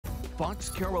Fox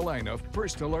Carolina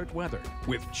First Alert Weather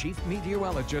with Chief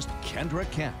Meteorologist Kendra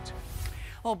Kent.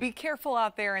 Well, be careful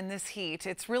out there in this heat.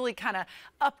 It's really kind of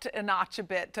upped a notch a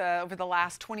bit over the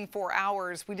last 24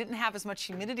 hours. We didn't have as much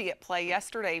humidity at play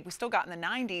yesterday. We still got in the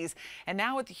 90s. And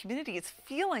now with the humidity, it's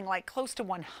feeling like close to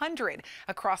 100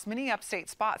 across many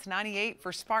upstate spots. 98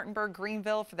 for Spartanburg,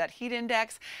 Greenville for that heat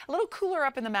index. A little cooler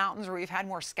up in the mountains where we've had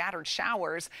more scattered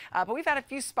showers. But we've had a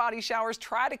few spotty showers.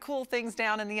 Try to cool things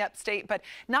down in the upstate, but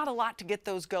not a lot to get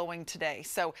those going today.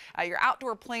 So your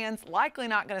outdoor plans, likely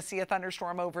not going to see a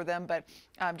thunderstorm over them, but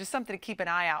just something to keep an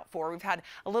eye out for. We've had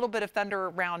a little bit of thunder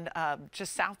around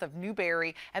just south of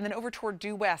Newberry, and then over toward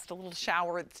Due West, a little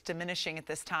shower that's diminishing at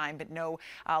this time, but no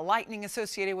lightning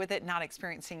associated with it, not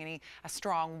experiencing any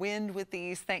strong wind with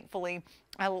these, thankfully.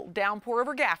 A little downpour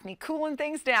over Gaffney, cooling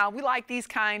things down. We like these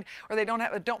kind, or they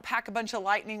don't pack a bunch of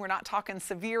lightning. We're not talking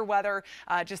severe weather,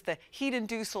 just the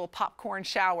heat-induced little popcorn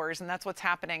showers, and that's what's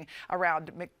happening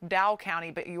around McDowell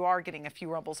County, but you are getting a few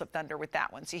rumbles of thunder with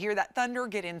that one. So you hear that thunder,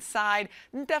 get inside.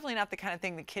 Definitely not the kind of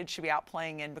thing the kids should be out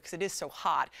playing in because it is so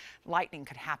hot. Lightning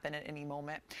could happen at any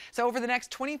moment. So over the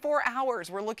next 24 hours,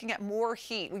 we're looking at more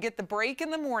heat. We get the break in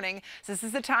the morning, so this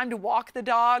is the time to walk the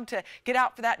dog, to get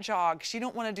out for that jog. She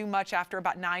don't want to do much after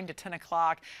about 9 to 10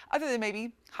 o'clock, other than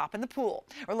maybe hop in the pool.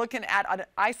 We're looking at an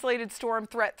isolated storm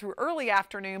threat through early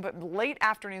afternoon, but late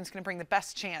afternoon is going to bring the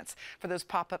best chance for those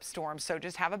pop-up storms. So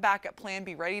just have a backup plan.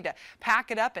 Be ready to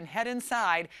pack it up and head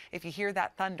inside if you hear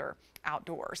that thunder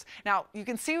outdoors. Now, you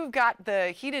can see we've got the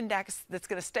heat index that's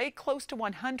going to stay close to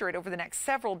 100 over the next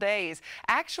several days.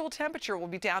 Actual temperature will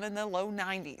be down in the low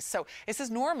 90s. So this is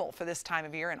normal for this time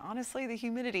of year. And honestly, the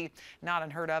humidity, not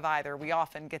unheard of either. We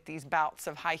often get these bouts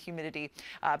of high humidity.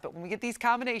 But when we get these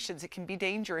combinations, it can be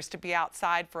dangerous to be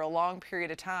outside for a long period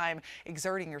of time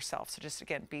exerting yourself. So just,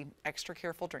 again, be extra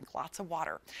careful. Drink lots of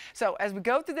water. So as we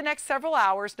go through the next several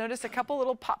hours, notice a couple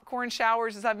little popcorn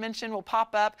showers, as I mentioned, will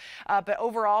pop up. But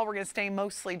overall, we're going to stay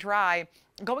mostly dry.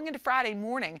 Going into Friday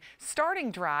morning, starting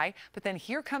dry, but then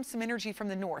here comes some energy from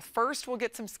the north. First, we'll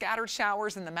get some scattered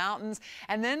showers in the mountains,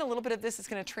 and then a little bit of this is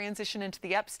going to transition into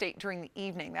the upstate during the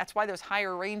evening. That's why those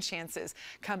higher rain chances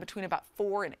come between about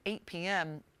 4 and 8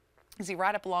 p.m. You see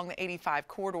right up along the 85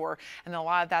 corridor, and then a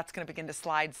lot of that's going to begin to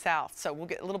slide south. So we'll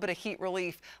get a little bit of heat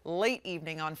relief late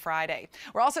evening on Friday.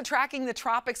 We're also tracking the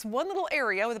tropics, one little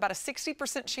area with about a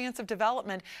 60% chance of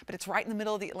development, but it's right in the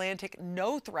middle of the Atlantic,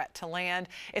 no threat to land.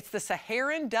 It's the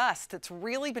Saharan dust that's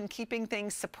really been keeping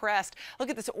things suppressed. Look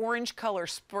at this orange color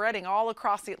spreading all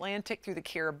across the Atlantic through the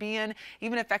Caribbean,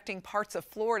 even affecting parts of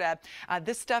Florida.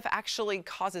 This stuff actually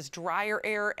causes drier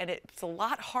air, and it's a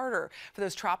lot harder for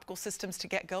those tropical systems to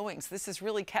get going. So this has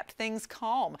really kept things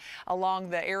calm along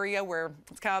the area where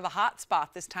it's kind of the hot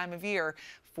spot this time of year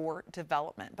for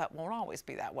development, but won't always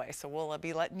be that way. So we'll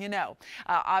be letting you know.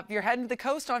 If you're heading to the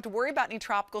coast, don't have to worry about any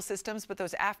tropical systems, but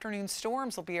those afternoon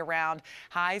storms will be around.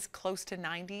 Highs close to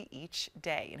 90 each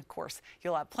day. And of course,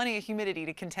 you'll have plenty of humidity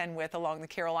to contend with along the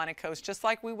Carolina coast, just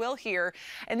like we will here.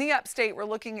 In the upstate, we're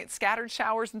looking at scattered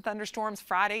showers and thunderstorms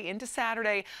Friday into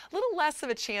Saturday. A little less of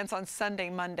a chance on Sunday,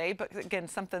 Monday, but again,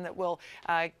 something that we'll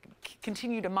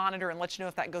continue to monitor and let you know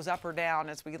if that goes up or down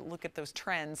as we look at those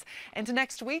trends. And to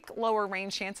next week, lower rain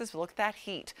chances. We'll look at that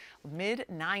heat,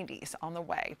 mid-90s on the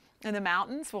way. In the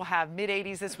mountains, we'll have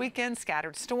mid-80s this weekend,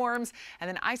 scattered storms, and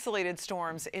then isolated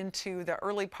storms into the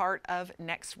early part of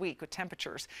next week with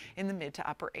temperatures in the mid to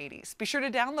upper 80s. Be sure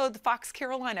to download the Fox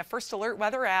Carolina First Alert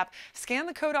Weather app. Scan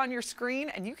the code on your screen,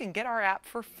 and you can get our app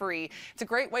for free. It's a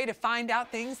great way to find out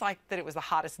things like that it was the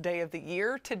hottest day of the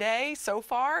year today so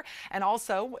far, and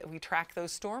also we track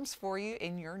those storms for you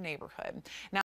in your neighborhood. Now,